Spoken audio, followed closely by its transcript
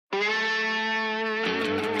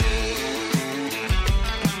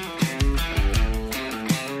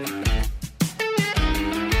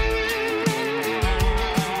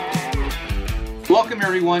Welcome,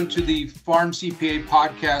 everyone, to the Farm CPA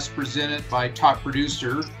podcast presented by Top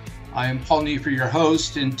Producer. I am Paul Neefer, your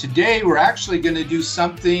host, and today we're actually going to do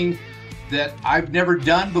something that I've never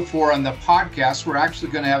done before on the podcast. We're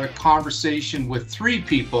actually going to have a conversation with three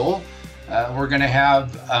people. We're going to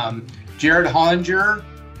have Jared Hollinger,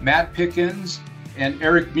 Matt Pickens, and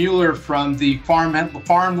Eric Mueller from the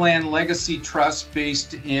Farmland Legacy Trust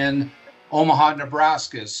based in Omaha,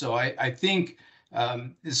 Nebraska. So I think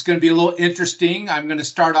it's going to be a little interesting. I'm going to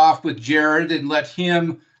start off with Jared and let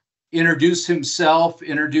him introduce himself,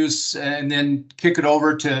 and then kick it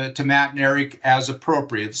over to Matt and Eric as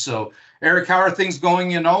appropriate. So, Eric, how are things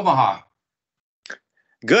going in Omaha?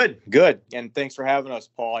 Good. And thanks for having us,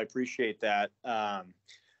 Paul. I appreciate that.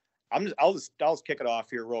 I'll just kick it off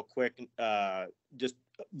here real quick. Just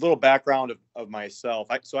a little background of myself.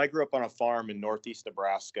 So I grew up on a farm in northeast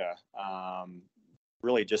Nebraska,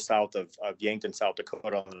 really just south of Yankton, South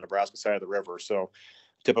Dakota, on the Nebraska side of the river. So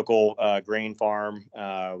typical grain farm.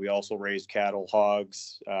 We also raised cattle,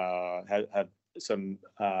 hogs, had some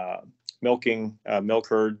milk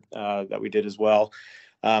herd that we did as well.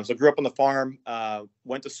 So grew up on the farm,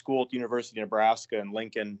 went to school at the University of Nebraska in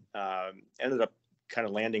Lincoln, ended up kind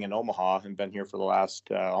of landing in Omaha and been here for the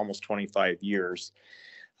last almost 25 years.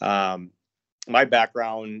 My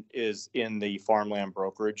background is in the farmland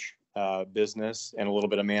brokerage business and a little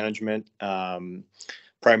bit of management.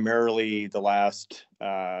 Primarily the last,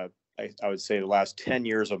 I would say the last 10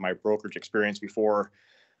 years of my brokerage experience before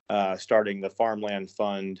starting the Farmland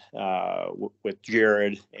Fund with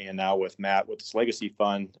Jared and now with Matt with this Legacy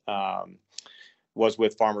Fund was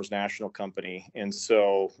with Farmers National Company. And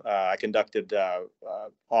so I conducted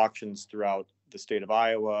auctions throughout the state of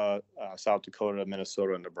Iowa, South Dakota,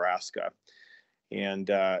 Minnesota, and Nebraska. And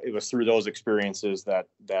it was through those experiences that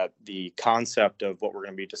the concept of what we're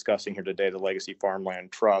going to be discussing here today, the Legacy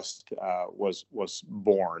Farmland Trust, was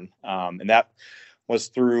born. And that was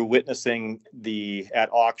through witnessing at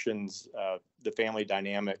auctions the family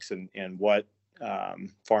dynamics and what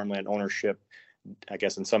farmland ownership, I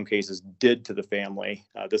guess in some cases, did to the family.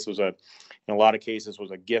 This was in a lot of cases,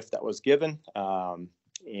 was a gift that was given.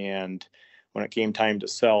 And when it came time to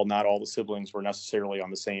sell, not all the siblings were necessarily on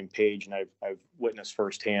the same page. And I've witnessed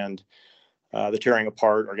firsthand the tearing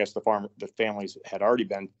apart, or I guess the families had already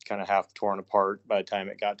been kind of half torn apart by the time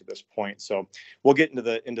it got to this point. So we'll get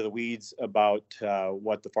into the weeds about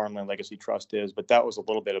what the Farmland Legacy Trust is, but that was a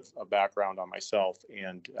little bit of a background on myself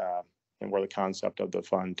and where the concept of the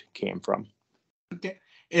fund came from. Okay.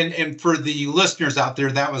 And for the listeners out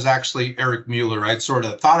there, that was actually Eric Mueller. I sort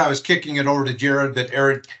of thought I was kicking it over to Jared, but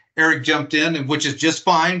Eric jumped in, which is just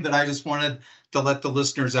fine, but I just wanted to let the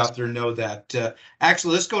listeners out there know that.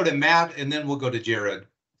 Actually, let's go to Matt, and then we'll go to Jared.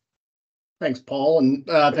 Thanks, Paul, and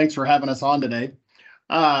thanks for having us on today.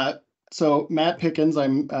 So Matt Pickens,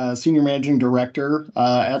 I'm Senior Managing Director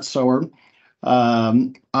at Sower.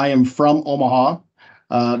 I am from Omaha.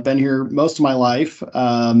 Been here most of my life.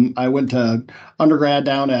 I went to undergrad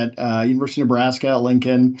down at University of Nebraska at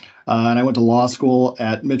Lincoln, and I went to law school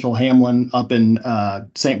at Mitchell Hamlin up in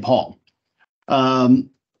St. Paul.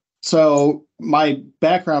 So my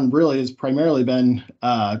background really has primarily been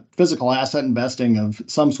physical asset investing of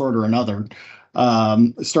some sort or another.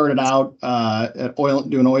 Started out at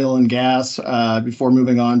doing oil and gas before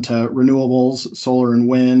moving on to renewables, solar and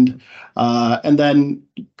wind, and then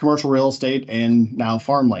commercial real estate and now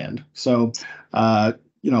farmland. So, a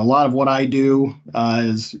lot of what I do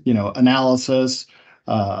is, analysis,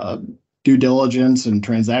 due diligence and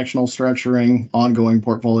transactional structuring, ongoing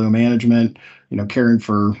portfolio management, caring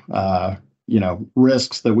for,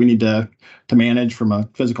 risks that we need to manage from a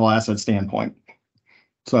physical asset standpoint.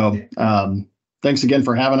 So, thanks again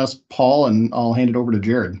for having us, Paul, and I'll hand it over to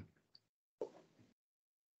Jared.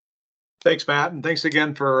 Thanks, Matt, and thanks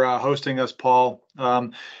again for hosting us, Paul.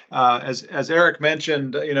 As Eric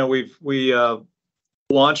mentioned, we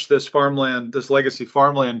launched this Legacy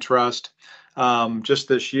Farmland Trust just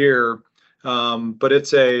this year, but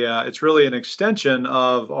it's really an extension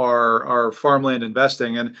of our farmland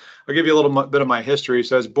investing. And I'll give you a little bit of my history.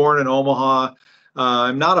 So I was born in Omaha.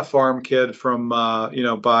 I'm not a farm kid from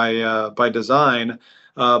by design,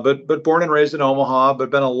 but born and raised in Omaha,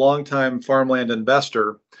 but been a longtime farmland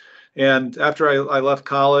investor. And after I left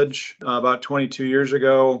college about 22 years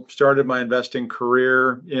ago, started my investing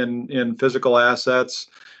career in physical assets,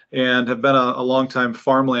 and have been a longtime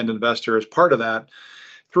farmland investor as part of that.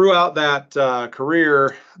 Throughout that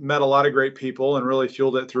career, met a lot of great people and really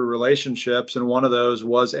fueled it through relationships. And one of those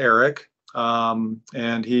was Eric.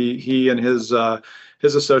 and he and his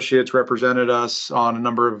associates represented us on a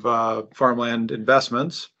number of farmland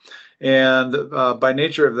investments. And by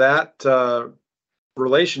nature of that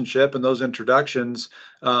relationship and those introductions,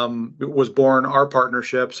 was born our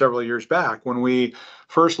partnership several years back when we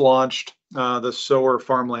first launched the Sower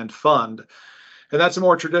Farmland Fund. And that's a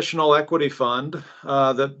more traditional equity fund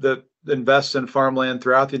that invests in farmland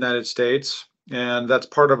throughout the United States. And that's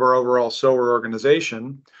part of our overall Sower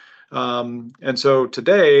organization. And so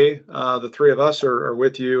today, the three of us are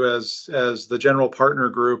with you as the general partner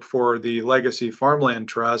group for the Legacy Farmland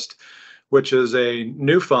Trust, which is a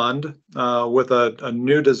new fund with a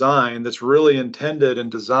new design that's really intended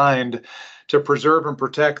and designed to preserve and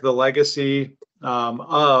protect the legacy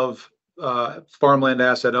of farmland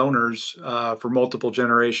asset owners for multiple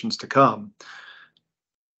generations to come.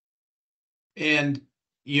 And,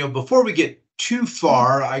 before we get too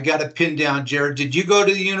far, I got to pin down, Jared, did you go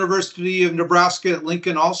to the University of Nebraska at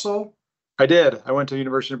Lincoln also? I did. I went to the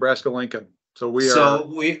University of Nebraska Lincoln. So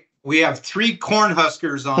we have three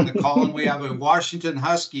Cornhuskers on the call, and we have a Washington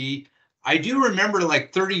Husky. I do remember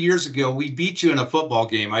like 30 years ago, we beat you in a football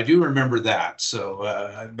game. I do remember that.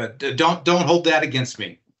 So, but don't hold that against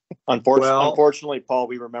me. Unfortunately, Paul,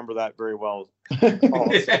 we remember that very well.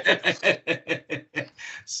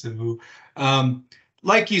 So,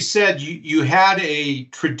 like you said, you had a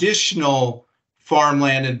traditional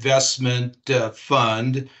farmland investment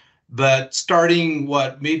fund, but starting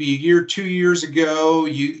maybe a year, 2 years ago,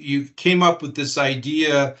 you came up with this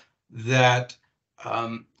idea that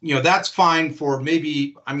that's fine for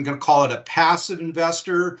maybe, I'm going to call it a passive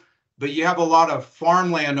investor, but you have a lot of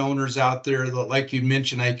farmland owners out there that, like you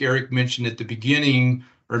mentioned, like Eric mentioned at the beginning,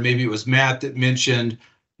 or maybe it was Matt that mentioned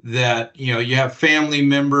that, you have family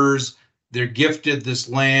members, they're gifted this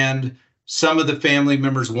land. Some of the family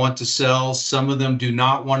members want to sell, some of them do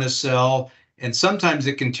not want to sell, and sometimes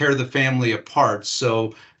it can tear the family apart.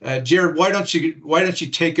 So, Jared, why don't you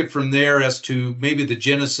take it from there as to maybe the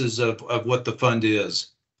genesis of what the fund is?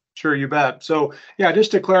 Sure, you bet. So, yeah,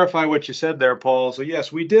 just to clarify what you said there, Paul. So,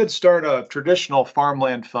 yes, we did start a traditional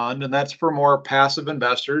farmland fund, and that's for more passive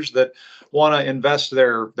investors that want to invest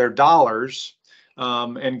their dollars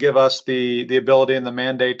and give us the ability and the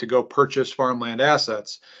mandate to go purchase farmland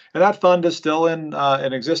assets. And that fund is still in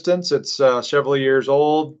existence. It's several years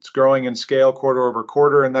old. It's growing in scale quarter over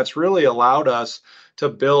quarter, and that's really allowed us to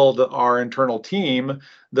build our internal team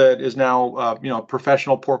that is now,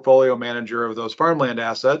 professional portfolio manager of those farmland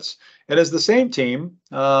assets, and is the same team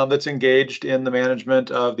that's engaged in the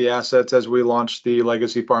management of the assets as we launched the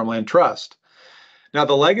Legacy Farmland Trust. Now,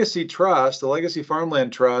 the Legacy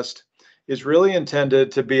Farmland Trust, is really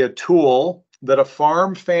intended to be a tool that a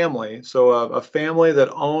farm family, so a family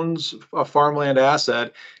that owns a farmland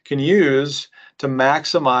asset, can use to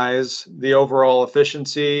maximize the overall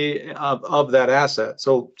efficiency of that asset.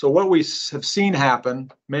 So what we have seen happen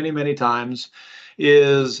many, many times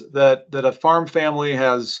is that a farm family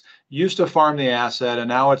has used to farm the asset, and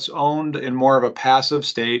now it's owned in more of a passive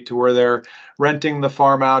state to where they're renting the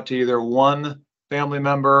farm out to either one family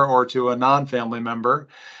member or to a non-family member.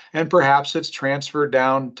 And perhaps it's transferred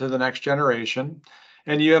down to the next generation.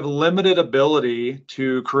 And you have limited ability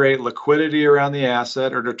to create liquidity around the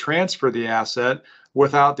asset or to transfer the asset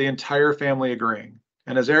without the entire family agreeing.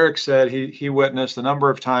 And as Eric said, he witnessed a number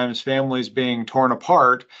of times families being torn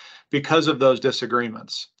apart because of those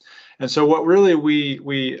disagreements. And so what really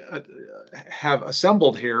we have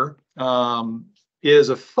assembled here is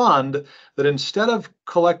a fund that, instead of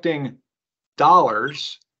collecting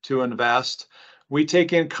dollars to invest, we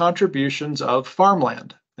take in contributions of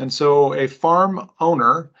farmland. And so a farm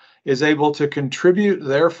owner is able to contribute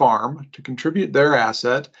their farm, to contribute their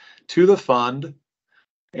asset to the fund,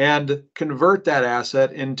 and convert that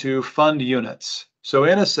asset into fund units. So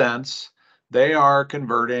in a sense, they are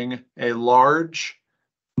converting a large,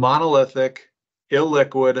 monolithic,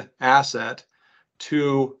 illiquid asset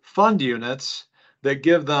to fund units that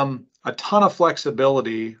give them a ton of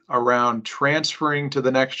flexibility around transferring to the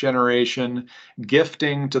next generation,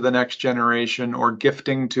 gifting to the next generation, or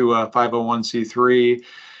gifting to a 501c3,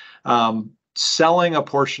 selling a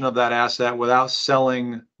portion of that asset without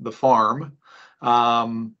selling the farm,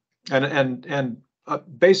 and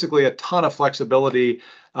basically a ton of flexibility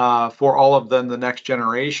for all of them, the next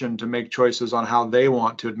generation, to make choices on how they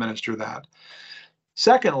want to administer that.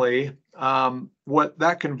 Secondly, what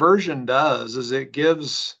that conversion does is it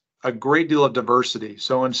gives a great deal of diversity.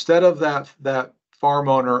 So instead of that farm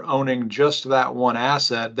owner owning just that one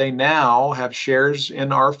asset, they now have shares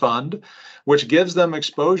in our fund, which gives them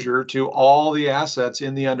exposure to all the assets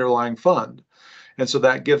in the underlying fund. And so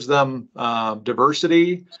that gives them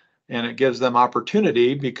diversity. and it gives them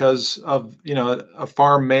opportunity because of, a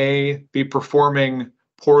farm may be performing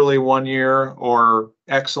poorly one year or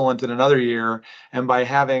excellent in another year. And by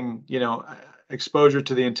having, exposure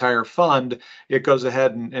to the entire fund, it goes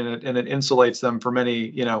ahead and it insulates them from any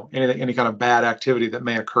kind of bad activity that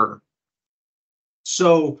may occur.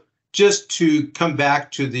 So just to come back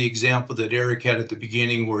to the example that Eric had at the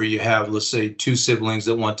beginning, where you have, let's say, two siblings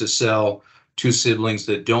that want to sell, two siblings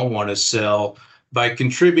that don't want to sell, by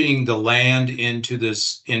contributing the land into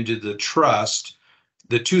the trust,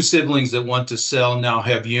 the two siblings that want to sell now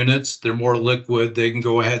have units. They're more liquid. They can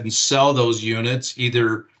go ahead and sell those units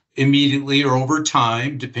either immediately or over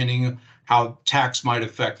time, depending on how tax might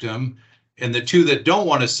affect them. And the two that don't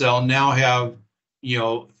want to sell now have,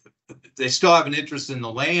 they still have an interest in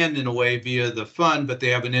the land in a way via the fund, but they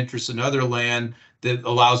have an interest in other land that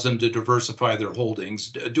allows them to diversify their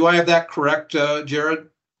holdings. Do I have that correct, Jared?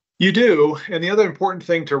 You do. And the other important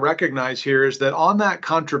thing to recognize here is that on that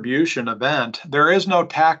contribution event, there is no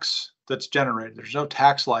tax that's generated. There's no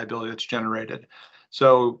tax liability that's generated.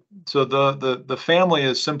 So the family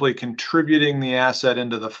is simply contributing the asset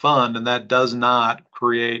into the fund, and that does not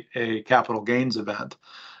create a capital gains event.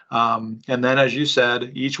 And then, as you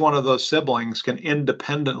said, each one of those siblings can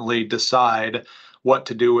independently decide what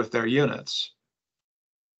to do with their units.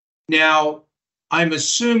 Now, I'm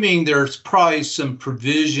assuming there's probably some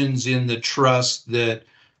provisions in the trust that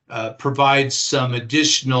provide some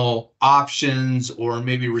additional options or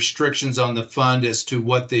maybe restrictions on the fund as to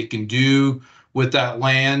what they can do with that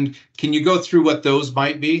land. Can you go through what those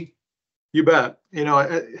might be? You bet.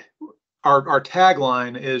 Our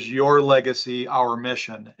tagline is your legacy, our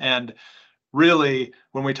mission. And really,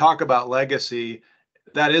 when we talk about legacy,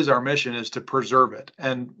 that is our mission, is to preserve it.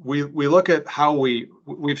 And we look at how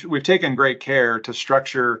we've taken great care to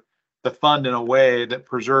structure the fund in a way that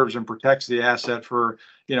preserves and protects the asset for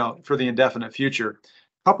the indefinite future.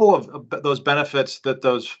 A couple of those benefits that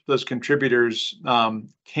those contributors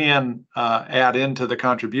can add into the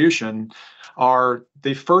contribution are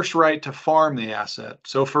the first right to farm the asset.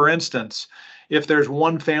 So, for instance, if there's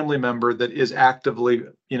one family member that is actively,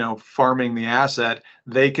 farming the asset,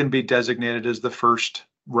 they can be designated as the first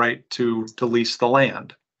right to lease the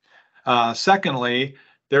land. Secondly,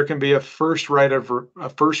 there can be a first right of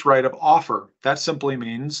offer. That simply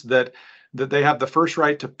means that they have the first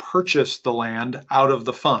right to purchase the land out of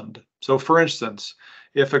the fund. So, for instance,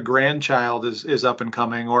 if a grandchild is up and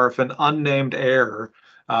coming, or if an unnamed heir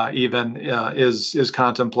is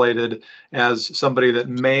contemplated as somebody that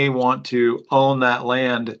may want to own that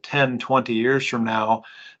land 10, 20 years from now,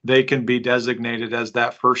 they can be designated as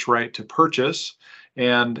that first right to purchase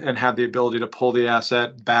and have the ability to pull the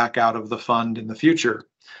asset back out of the fund in the future.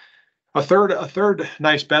 A third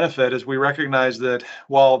nice benefit is we recognize that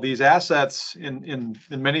while these assets in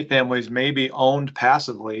many families may be owned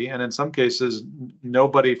passively, and in some cases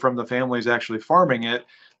nobody from the family is actually farming it,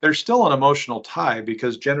 there's still an emotional tie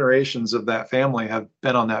because generations of that family have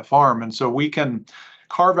been on that farm. And so we can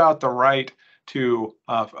carve out the right to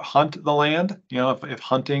hunt the land. If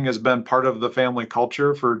hunting has been part of the family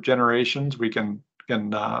culture for generations, we can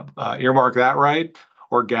earmark that right,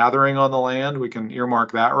 or gathering on the land, we can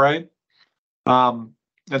earmark that right. And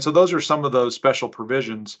so those are some of those special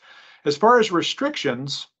provisions. As far as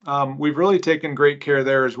restrictions, we've really taken great care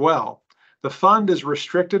there as well. The fund is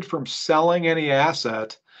restricted from selling any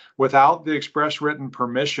asset without the express written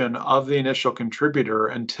permission of the initial contributor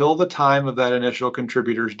until the time of that initial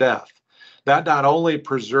contributor's death. That not only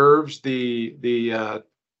preserves the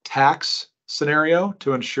tax scenario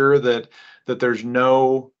to ensure that there's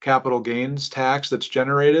no capital gains tax that's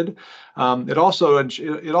generated. It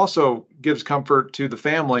also gives comfort to the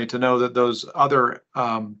family to know that those other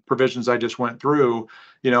provisions I just went through,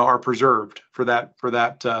 are preserved for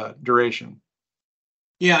that duration.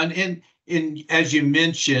 Yeah, and as you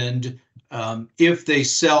mentioned, if they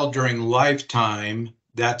sell during lifetime,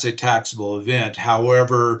 that's a taxable event.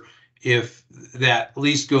 However, if that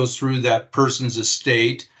lease goes through that person's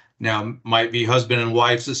estate, now might be husband and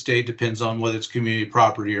wife's estate, depends on whether it's community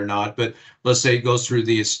property or not, but let's say it goes through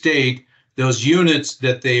the estate, those units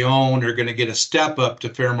that they own are going to get a step up to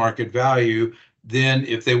fair market value. Then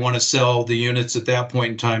if they want to sell the units at that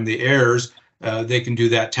point in time, the heirs, they can do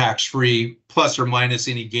that tax-free, plus or minus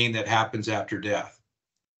any gain that happens after death.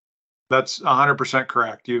 That's 100%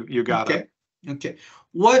 correct. You got it. Okay.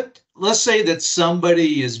 Let's say that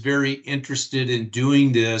somebody is very interested in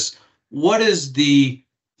doing this. What is the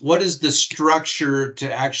structure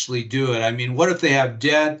to actually do it? I mean, what if they have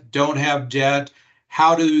debt, don't have debt?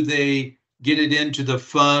 How do they get it into the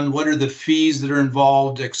fund? What are the fees that are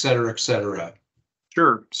involved, et cetera, et cetera?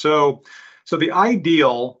 Sure. So So the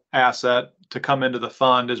ideal asset to come into the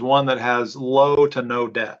fund is one that has low to no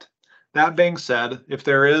debt. That being said, if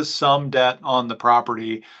there is some debt on the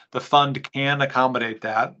property, the fund can accommodate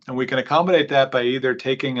that. And we can accommodate that by either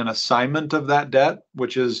taking an assignment of that debt,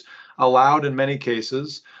 which is allowed in many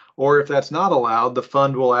cases, or if that's not allowed, the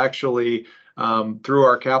fund will actually, through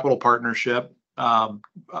our capital partnership,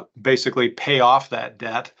 basically pay off that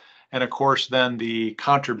debt. And of course, then the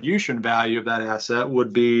contribution value of that asset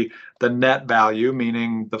would be the net value,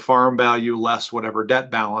 meaning the farm value less whatever debt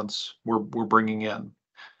balance we're bringing in.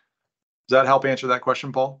 Does that help answer that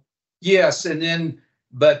question, Paul? Yes, and then,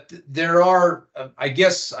 but there are, I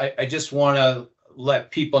guess I just want to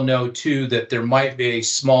let people know too that there might be a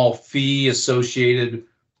small fee associated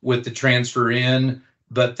with the transfer in,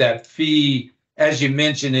 but that fee, as you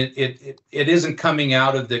mentioned, it isn't coming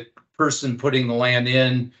out of the person putting the land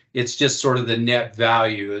in. It's just sort of the net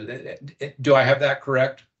value. Do I have that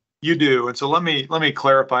correct? You do. And so let me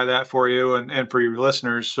clarify that for you and for your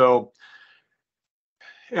listeners. So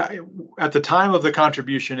at the time of the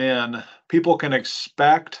contribution in, people can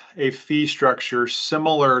expect a fee structure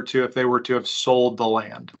similar to if they were to have sold the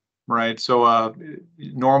land, right? So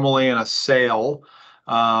normally in a sale,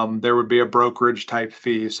 there would be a brokerage type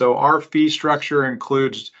fee. So our fee structure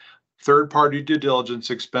includes third-party due diligence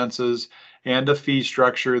expenses and a fee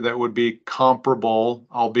structure that would be comparable,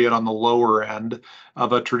 albeit on the lower end,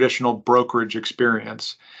 of a traditional brokerage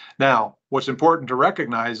experience. Now, what's important to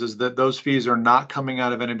recognize is that those fees are not coming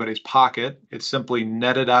out of anybody's pocket. It's simply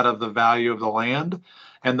netted out of the value of the land,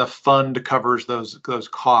 and the fund covers those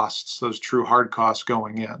costs, those true hard costs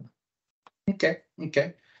going in. Okay.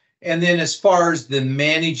 And then as far as the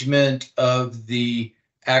management of the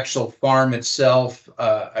actual farm itself,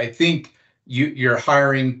 I think you're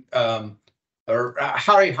hiring, or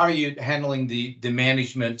how are you handling the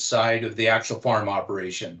management side of the actual farm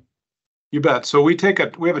operation? You bet. So we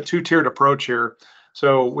have a two-tiered approach here.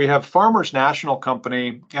 So we have Farmers National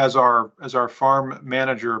Company as our farm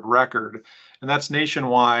manager of record, and that's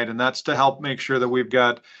nationwide, and that's to help make sure that we've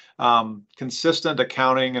got consistent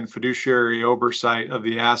accounting and fiduciary oversight of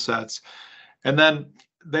the assets. And then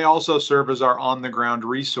they also serve as our on-the-ground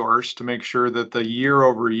resource to make sure that the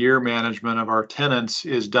year-over-year management of our tenants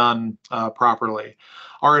is done properly.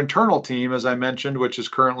 Our internal team, as I mentioned, which is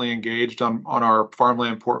currently engaged on our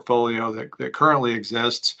farmland portfolio that currently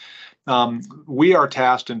exists, we are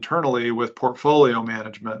tasked internally with portfolio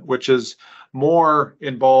management, which is more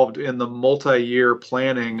involved in the multi-year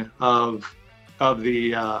planning of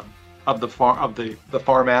the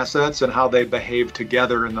farm assets and how they behave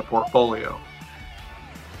together in the portfolio.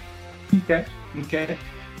 Okay.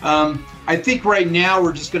 I think right now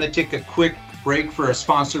we're just going to take a quick break for a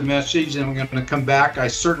sponsored message, and we're going to come back. I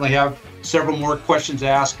certainly have several more questions to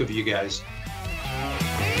ask of you guys.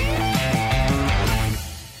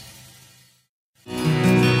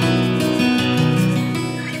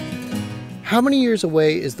 How many years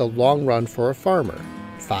away is the long run for a farmer?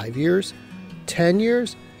 5 years? 10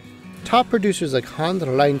 years? Top producers like Hans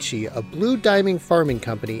Reinchi of Blue Diamond Farming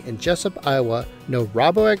Company in Jessup, Iowa, know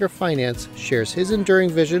RoboAgri Finance shares his enduring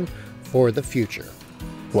vision for the future.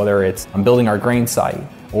 Whether it's building our grain site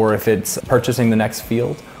or if it's purchasing the next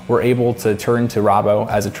field, we're able to turn to Robo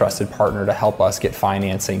as a trusted partner to help us get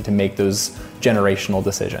financing to make those generational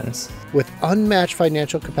decisions. With unmatched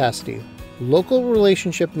financial capacity, local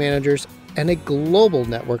relationship managers, and a global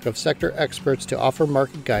network of sector experts to offer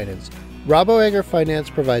market guidance, RoboAgri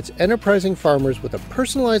Finance provides enterprising farmers with a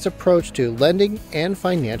personalized approach to lending and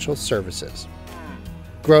financial services.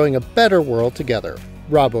 Growing a better world together,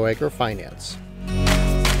 RoboAgri Finance.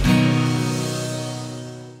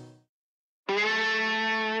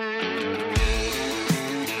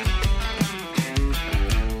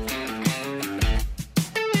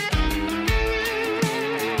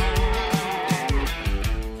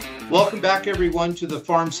 Welcome back, everyone, to the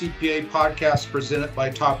Farm CPA podcast presented by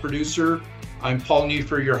Top Producer. I'm Paul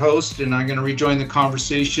Neiffer, your host, and I'm going to rejoin the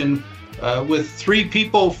conversation with three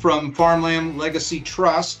people from Farmland Legacy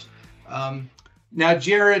Trust. Now,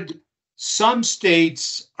 Jared, some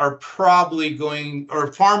states are probably going,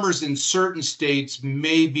 or farmers in certain states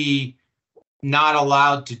may be not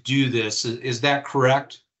allowed to do this. Is that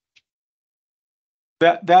correct?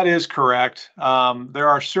 That is correct. There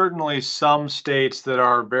are certainly some states that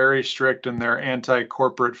are very strict in their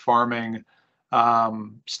anti-corporate farming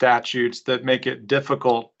statutes that make it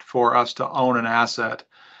difficult for us to own an asset.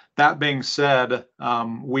 That being said,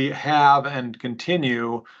 we have and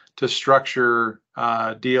continue to structure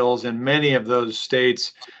deals in many of those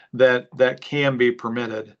states that can be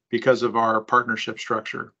permitted because of our partnership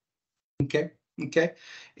structure. Okay.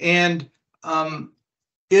 And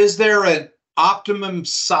is there optimum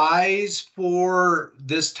size for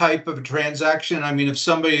this type of transaction? I mean,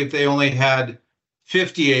 if they only had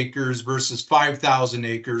 50 acres versus 5,000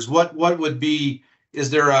 acres, what would be, is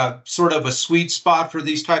there a sort of a sweet spot for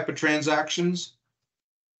these type of transactions?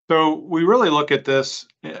 So we really look at this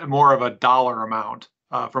more of a dollar amount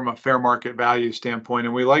from a fair market value standpoint.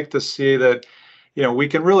 And we like to see that, we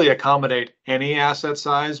can really accommodate any asset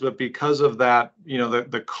size, but because of that,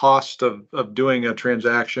 the cost of doing a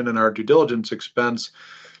transaction and our due diligence expense,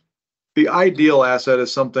 the ideal asset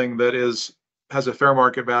is something that has a fair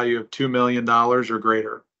market value of $2 million or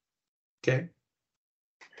greater. Okay.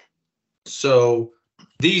 So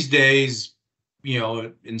these days,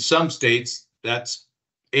 in some states, that's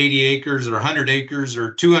 80 acres or 100 acres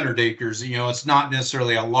or 200 acres. It's not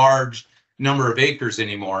necessarily a large number of acres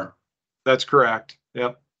anymore. That's correct.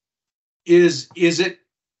 Yep. Is it,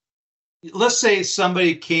 let's say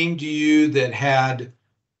somebody came to you that had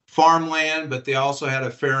farmland, but they also had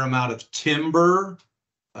a fair amount of timber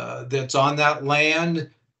that's on that land.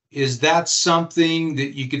 Is that something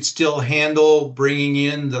that you could still handle, bringing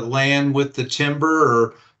in the land with the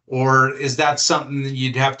timber, or is that something that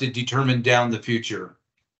you'd have to determine down the future?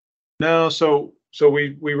 No, so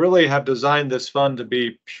we really have designed this fund to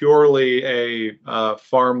be purely a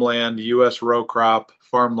farmland U.S. row crop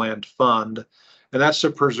farmland fund, and that's to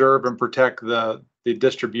preserve and protect the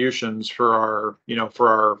distributions for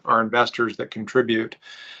our investors that contribute.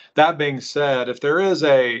 That being said, if there is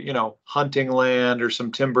a hunting land or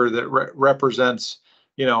some timber that represents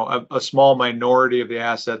a small minority of the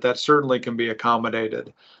asset, that certainly can be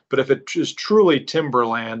accommodated. But if it is truly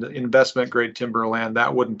timberland, investment grade timberland,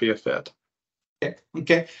 that wouldn't be a fit.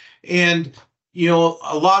 Okay. And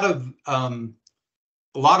a lot of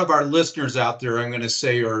our listeners out there, I'm going to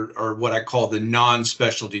say, are what I call the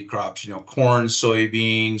non-specialty crops. Corn,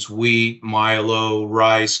 soybeans, wheat, milo,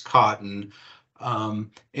 rice, cotton.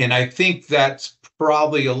 And I think that's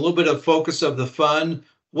probably a little bit of focus of the fund.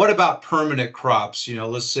 What about permanent crops?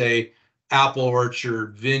 Let's say apple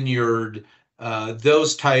orchard, vineyard,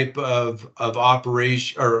 those type of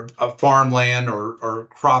operation, or farmland or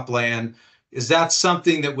cropland. Is that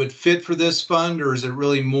something that would fit for this fund, or is it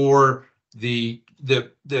really more the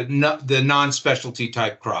non-specialty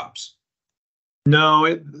type crops?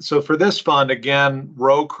 No, so for this fund, again,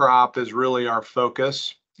 row crop is really our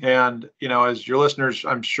focus. And, as your listeners,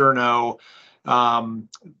 I'm sure know,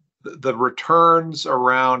 the returns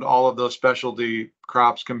around all of those specialty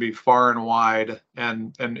crops can be far and wide,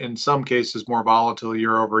 and in some cases more volatile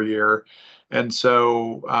year over year. And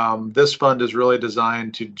so this fund is really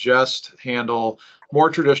designed to just handle more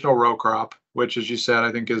traditional row crop, which, as you said,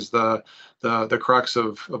 I think is the crux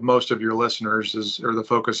of most of your listeners, or the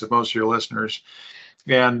focus of most of your listeners,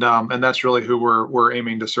 and that's really who we're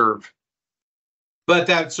aiming to serve. But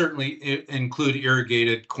that certainly include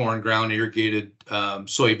irrigated corn ground, irrigated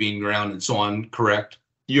soybean ground, and so on, correct?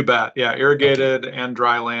 You bet. Yeah, irrigated and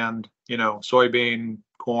dry land, soybean,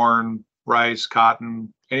 corn, rice,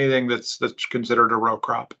 cotton, anything that's considered a row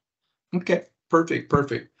crop. Okay, perfect.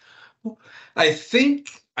 I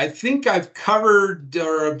think I've covered,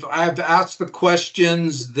 or I've asked the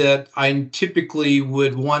questions that I typically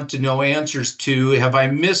would want to know answers to. Have I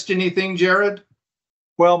missed anything, Jared?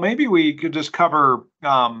 Well, maybe we could just cover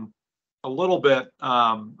a little bit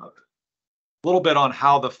on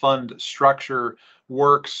how the fund structure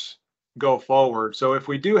works go forward. So if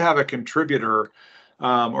we do have a contributor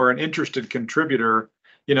or an interested contributor,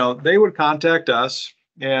 they would contact us,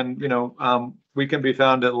 and we can be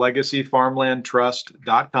found at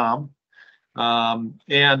legacyfarmlandtrust.com,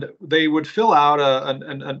 and they would fill out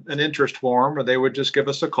an interest form, or they would just give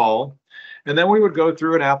us a call, and then we would go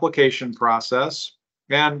through an application process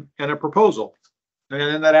and a proposal. And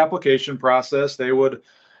in that application process, they would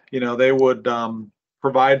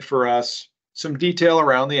provide for us some detail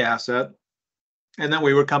around the asset, and then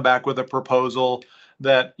we would come back with a proposal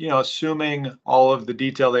that, assuming all of the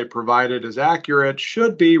detail they provided is accurate,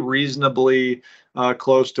 should be reasonably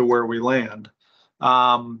close to where we land.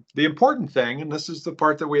 The important thing, and this is the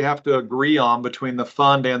part that we have to agree on between the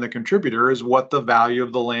fund and the contributor, is what the value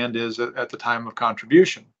of the land is at the time of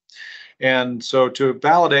contribution. And so to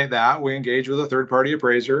validate that, we engage with a third-party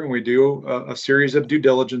appraiser, and we do a series of due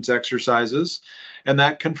diligence exercises, and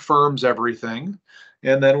that confirms everything.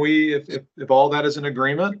 And then if all that is in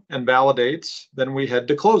agreement and validates, then we head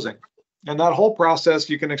to closing. And that whole process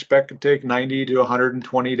you can expect to take 90 to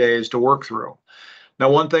 120 days to work through.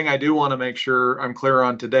 Now, one thing I do want to make sure I'm clear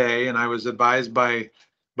on today, and I was advised by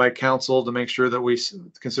counsel to make sure that we,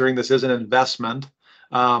 considering this is an investment,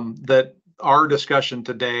 that our discussion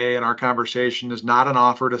today and our conversation is not an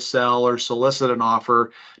offer to sell or solicit an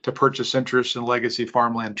offer to purchase interest in Legacy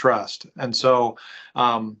Farmland Trust. And so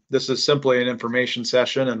this is simply an information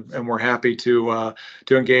session, and we're happy to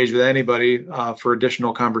engage with anybody for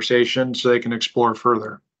additional conversation so they can explore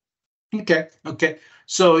further. Okay.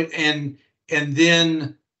 So and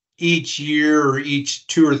then each year or each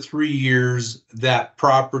 2 or 3 years, that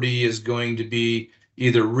property is going to be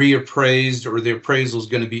either reappraised or the appraisal is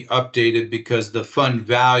going to be updated, because the fund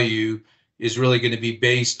value is really going to be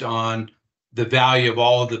based on the value of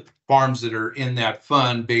all of the farms that are in that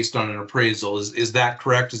fund based on an appraisal. Is that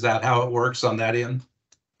correct? Is that how it works on that end?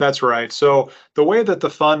 That's right. So the way that the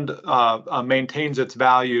fund maintains its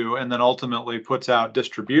value and then ultimately puts out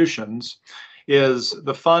distributions is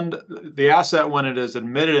the asset, when it is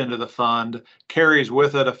admitted into the fund, carries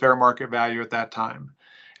with it a fair market value at that time.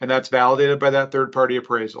 And that's validated by that third-party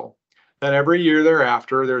appraisal. Then every year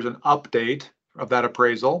thereafter, there's an update of that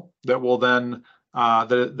appraisal that will then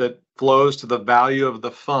that flows to the value of the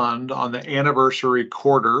fund on the anniversary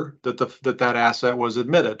quarter that asset was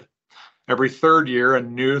admitted. Every third year, a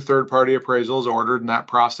new third-party appraisal is ordered, and that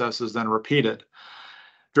process is then repeated.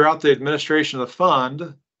 Throughout the administration of the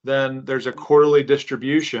fund, then there's a quarterly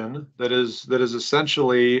distribution that is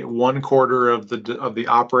essentially 1/4 of the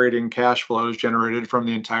operating cash flows generated from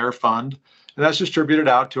the entire fund, and that's distributed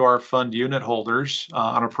out to our fund unit holders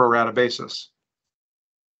on a pro rata basis.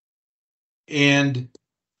 And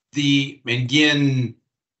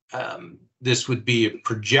this would be a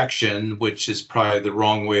projection, which is probably the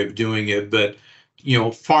wrong way of doing it, but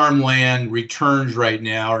farmland returns right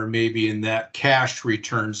now are maybe in that cash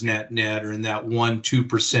returns net or in that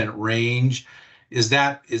 1-2% range. Is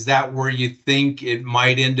that where you think it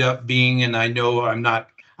might end up being? And I know I'm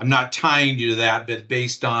not tying you to that, but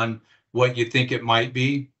based on what you think it might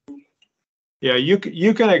be. Yeah, you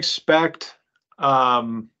can expect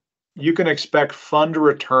fund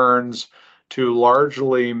returns to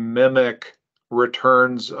largely mimic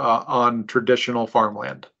returns on traditional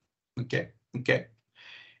farmland. Okay.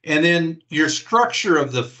 And then your structure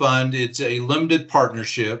of the fund, it's a limited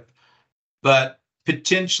partnership, but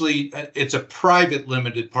potentially it's a private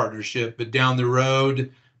limited partnership, but down the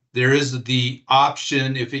road, there is the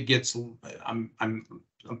option, if it gets, I'm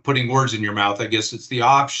putting words in your mouth, I guess it's the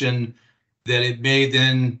option that it may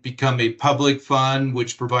then become a public fund,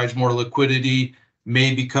 which provides more liquidity,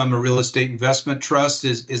 may become a real estate investment trust.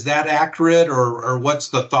 Is that accurate, or what's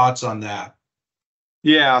the thoughts on that?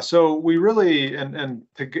 Yeah, so we really, and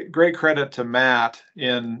to great credit to Matt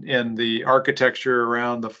in the architecture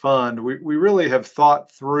around the fund, we really have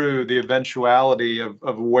thought through the eventuality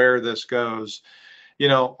of where this goes.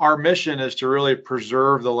 Our mission is to really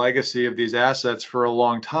preserve the legacy of these assets for a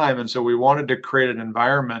long time, and so we wanted to create an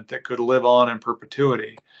environment that could live on in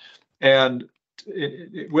perpetuity. And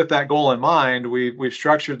with that goal in mind, we've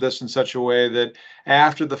structured this in such a way that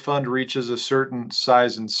after the fund reaches a certain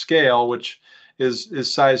size and scale, which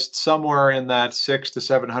is sized somewhere in that $600 to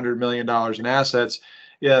 $700 million in assets,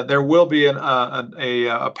 there will be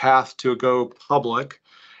a path to go public,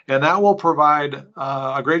 and that will provide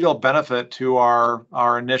a great deal of benefit to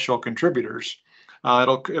our initial contributors.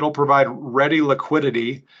 It'll provide ready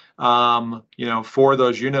liquidity, for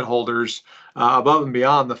those unit holders above and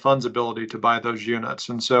beyond the fund's ability to buy those units.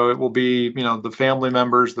 And so it will be, the family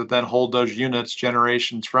members that then hold those units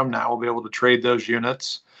generations from now will be able to trade those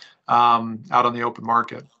units out on the open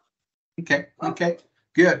market. Okay.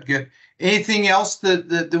 Good. Anything else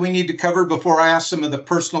that we need to cover before I ask some of the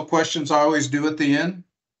personal questions I always do at the end?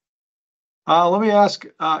 Let me ask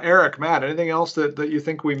Eric, Matt, anything else that you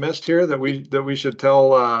think we missed here that we should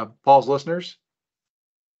tell Paul's listeners?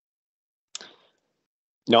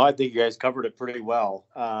 No, I think you guys covered it pretty well.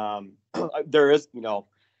 There is,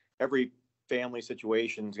 every family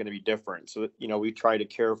situation is going to be different. So, we try to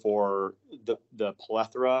care for the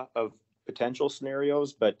plethora of potential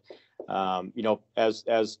scenarios, but,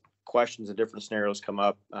 as questions and different scenarios come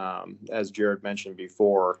up, as Jared mentioned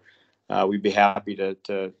before, we'd be happy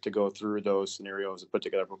to go through those scenarios and put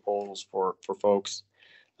together proposals for folks.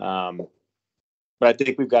 But I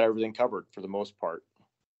think we've got everything covered for the most part.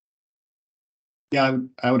 Yeah,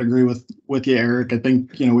 I would agree with you, Eric. I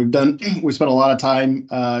think, we spent a lot of time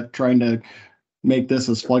trying to make this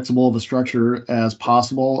as flexible of a structure as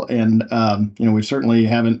possible. And, we certainly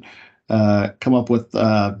haven't come up with,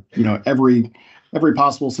 every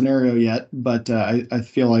possible scenario yet, but I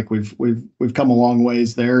feel like we've come a long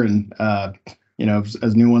ways there. And,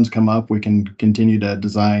 as new ones come up, we can continue to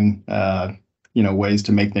design, ways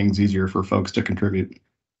to make things easier for folks to contribute.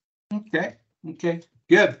 Okay.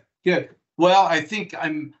 Good. Well, I think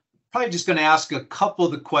I'm probably just going to ask a couple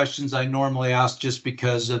of the questions I normally ask just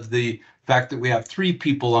because of the fact that we have three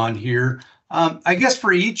people on here. I guess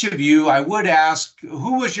for each of you, I would ask,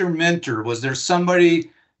 who was your mentor? Was there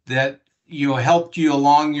somebody that helped you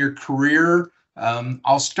along your career?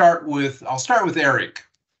 I'll start with Eric.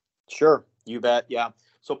 Sure, you bet. Yeah.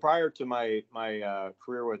 So prior to my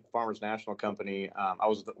career with Farmers National Company, I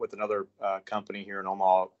was with another company here in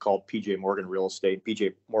Omaha called PJ Morgan Real Estate.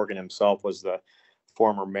 PJ Morgan himself was the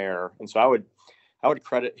former mayor, and so I would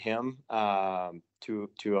credit him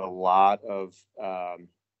to a lot of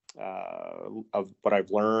what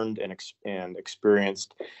I've learned and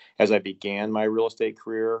experienced as I began my real estate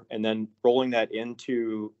career, and then rolling that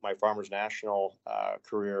into my Farmers National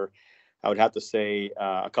career. I would have to say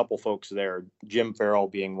a couple folks there, Jim Farrell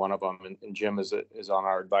being one of them, and Jim is on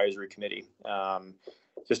our advisory committee.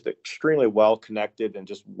 Just extremely well connected and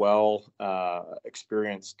just well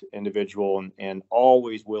experienced individual, and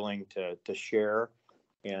always willing to share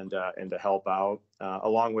and to help out.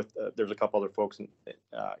 Along with there's a couple other folks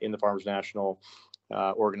in the Farmers National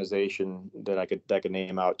organization that I could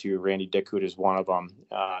name out too. Randy Dickhood is one of them,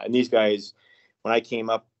 and these guys, when I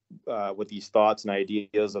came up with these thoughts and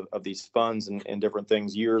ideas of these funds and different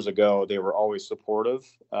things years ago, they were always supportive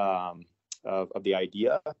of the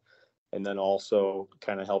idea, and then also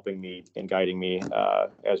kind of helping me and guiding me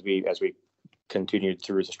as we continued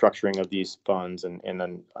through the structuring of these funds and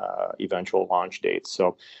then eventual launch dates.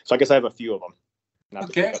 So I guess I have a few of them.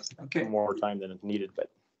 Not to take up more time than is needed,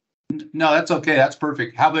 but no, that's okay. That's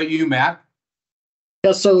perfect. How about you, Matt?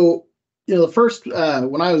 Yeah, so the first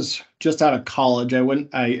when I was just out of college,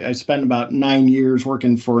 I spent about 9 years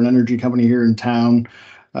working for an energy company here in town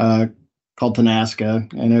called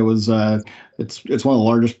Tenaska, and it was it's one of the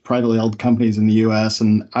largest privately held companies in the U.S.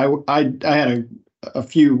 And I had a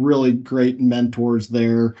few really great mentors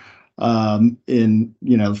there in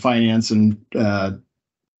finance and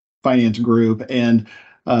finance group, and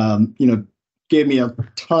gave me a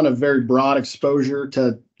ton of very broad exposure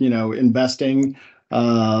to investing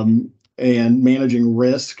and managing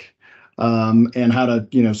risk, and how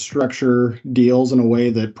to structure deals in a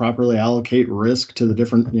way that properly allocate risk to the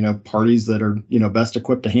different parties that are best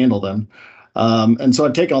equipped to handle them. And so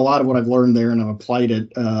I've taken a lot of what I've learned there and I've applied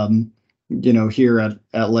it here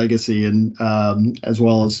at Legacy, and as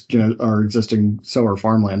well as our existing solar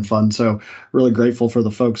farmland fund. So really grateful for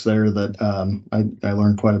the folks there that I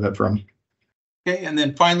learned quite a bit from. Okay, and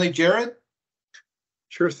then finally, Jared.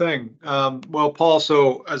 Sure thing. Well, Paul,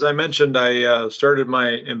 so as I mentioned, I started my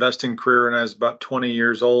investing career when I was about 20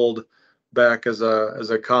 years old, back as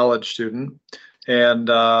a college student. And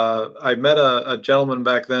I met a gentleman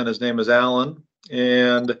back then. His name is Alan,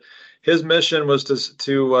 and his mission was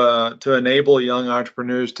to enable young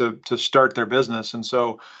entrepreneurs to start their business. And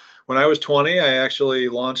so when I was 20, I actually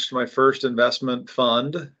launched my first investment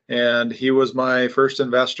fund, and he was my first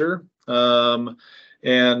investor.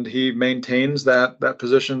 And he maintains that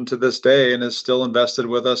position to this day and is still invested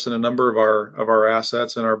with us in a number of our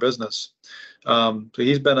assets in our business. So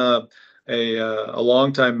he's been a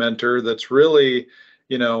longtime mentor that's really,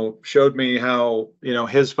 showed me how,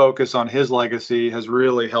 his focus on his legacy has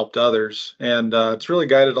really helped others. And it's really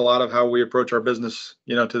guided a lot of how we approach our business,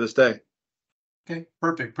 to this day. Okay,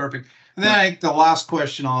 perfect. And then I think the last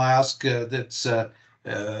question I'll ask that's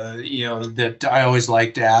that I always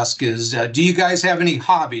like to ask is, do you guys have any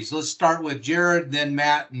hobbies? Let's start with Jared, then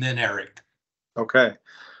Matt, and then Eric. Okay.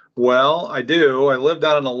 Well, I do. I live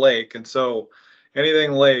down on a lake, and so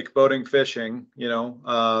anything lake, boating, fishing,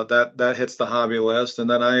 that hits the hobby list. And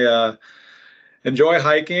then I enjoy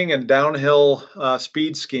hiking and downhill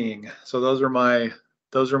speed skiing. So those are my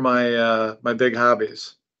big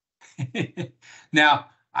hobbies. Now,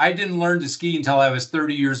 I didn't learn to ski until I was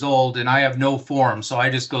 30 years old, and I have no form, so I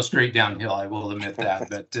just go straight downhill. I will admit that.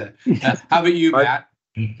 But how about you, Matt?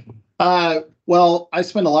 Well, I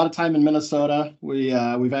spend a lot of time in Minnesota. We've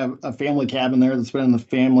had a family cabin there that's been in the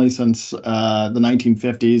family since the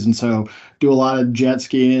 1950s, and so do a lot of jet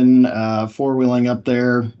skiing, four-wheeling up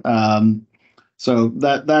there. So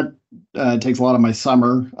that takes a lot of my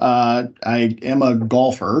summer. I am a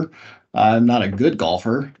golfer. I'm not a good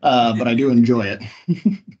golfer, but I do enjoy it.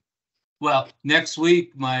 Well, next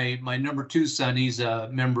week, my number 2 son, he's a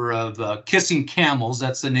member of Kissing Camels.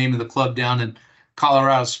 That's the name of the club down in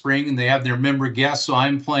Colorado Springs, and they have their member guests. So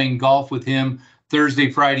I'm playing golf with him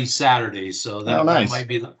Thursday, Friday, Saturday. So that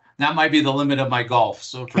might be the limit of my golf.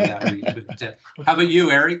 So for that week. But how about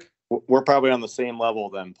you, Eric? We're probably on the same level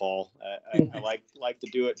then, Paul. I like to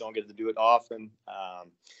do it. Don't get to do it often.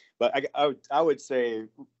 But I would say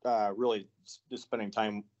really just spending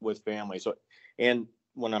time with family. So, and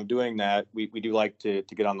when I'm doing that, we do like to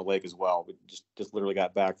get on the lake as well. We just literally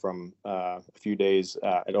got back from a few days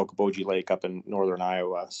at Okoboji Lake up in northern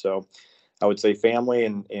Iowa. So I would say family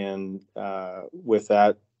and with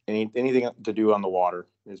that, anything to do on the water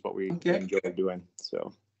is what we enjoy doing.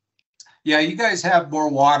 So. Yeah, you guys have more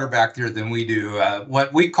water back there than we do.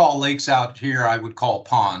 What we call lakes out here, I would call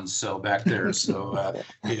ponds. So back there, so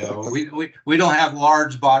we don't have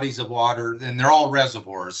large bodies of water, and they're all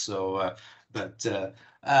reservoirs. So,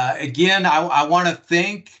 again, I want to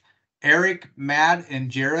thank Eric, Matt,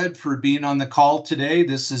 and Jared for being on the call today.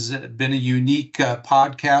 This has been a unique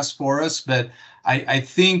podcast for us, but I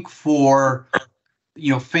think for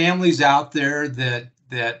families out there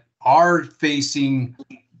that are facing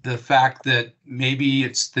the fact that maybe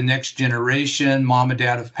it's the next generation, mom and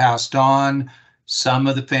dad have passed on. Some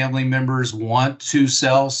of the family members want to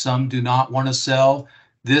sell, some do not want to sell.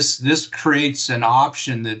 This creates an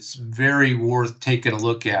option that's very worth taking a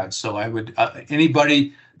look at. So I would,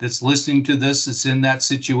 anybody that's listening to this that's in that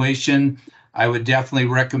situation, I would definitely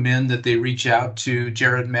recommend that they reach out to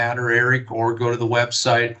Jared, Matt, or Eric, or go to the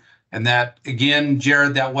website. And that, again,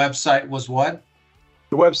 Jared, that website was what?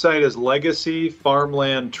 The website is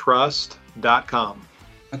legacyfarmlandtrust.com.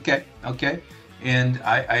 Okay. And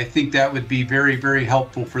I think that would be very, very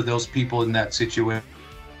helpful for those people in that situation.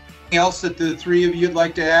 Anything else that the three of you would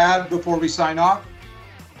like to add before we sign off?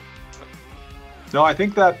 No, I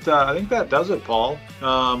think that does it, Paul.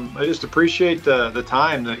 I just appreciate the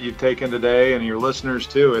time that you've taken today, and your listeners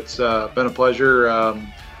too. It's been a pleasure,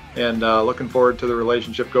 and looking forward to the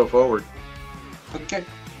relationship go forward. Okay.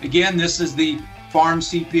 Again, this is the Farm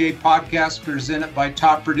CPA podcast presented by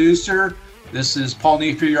Top Producer. This is Paul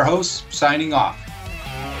Neefer, your host, signing off.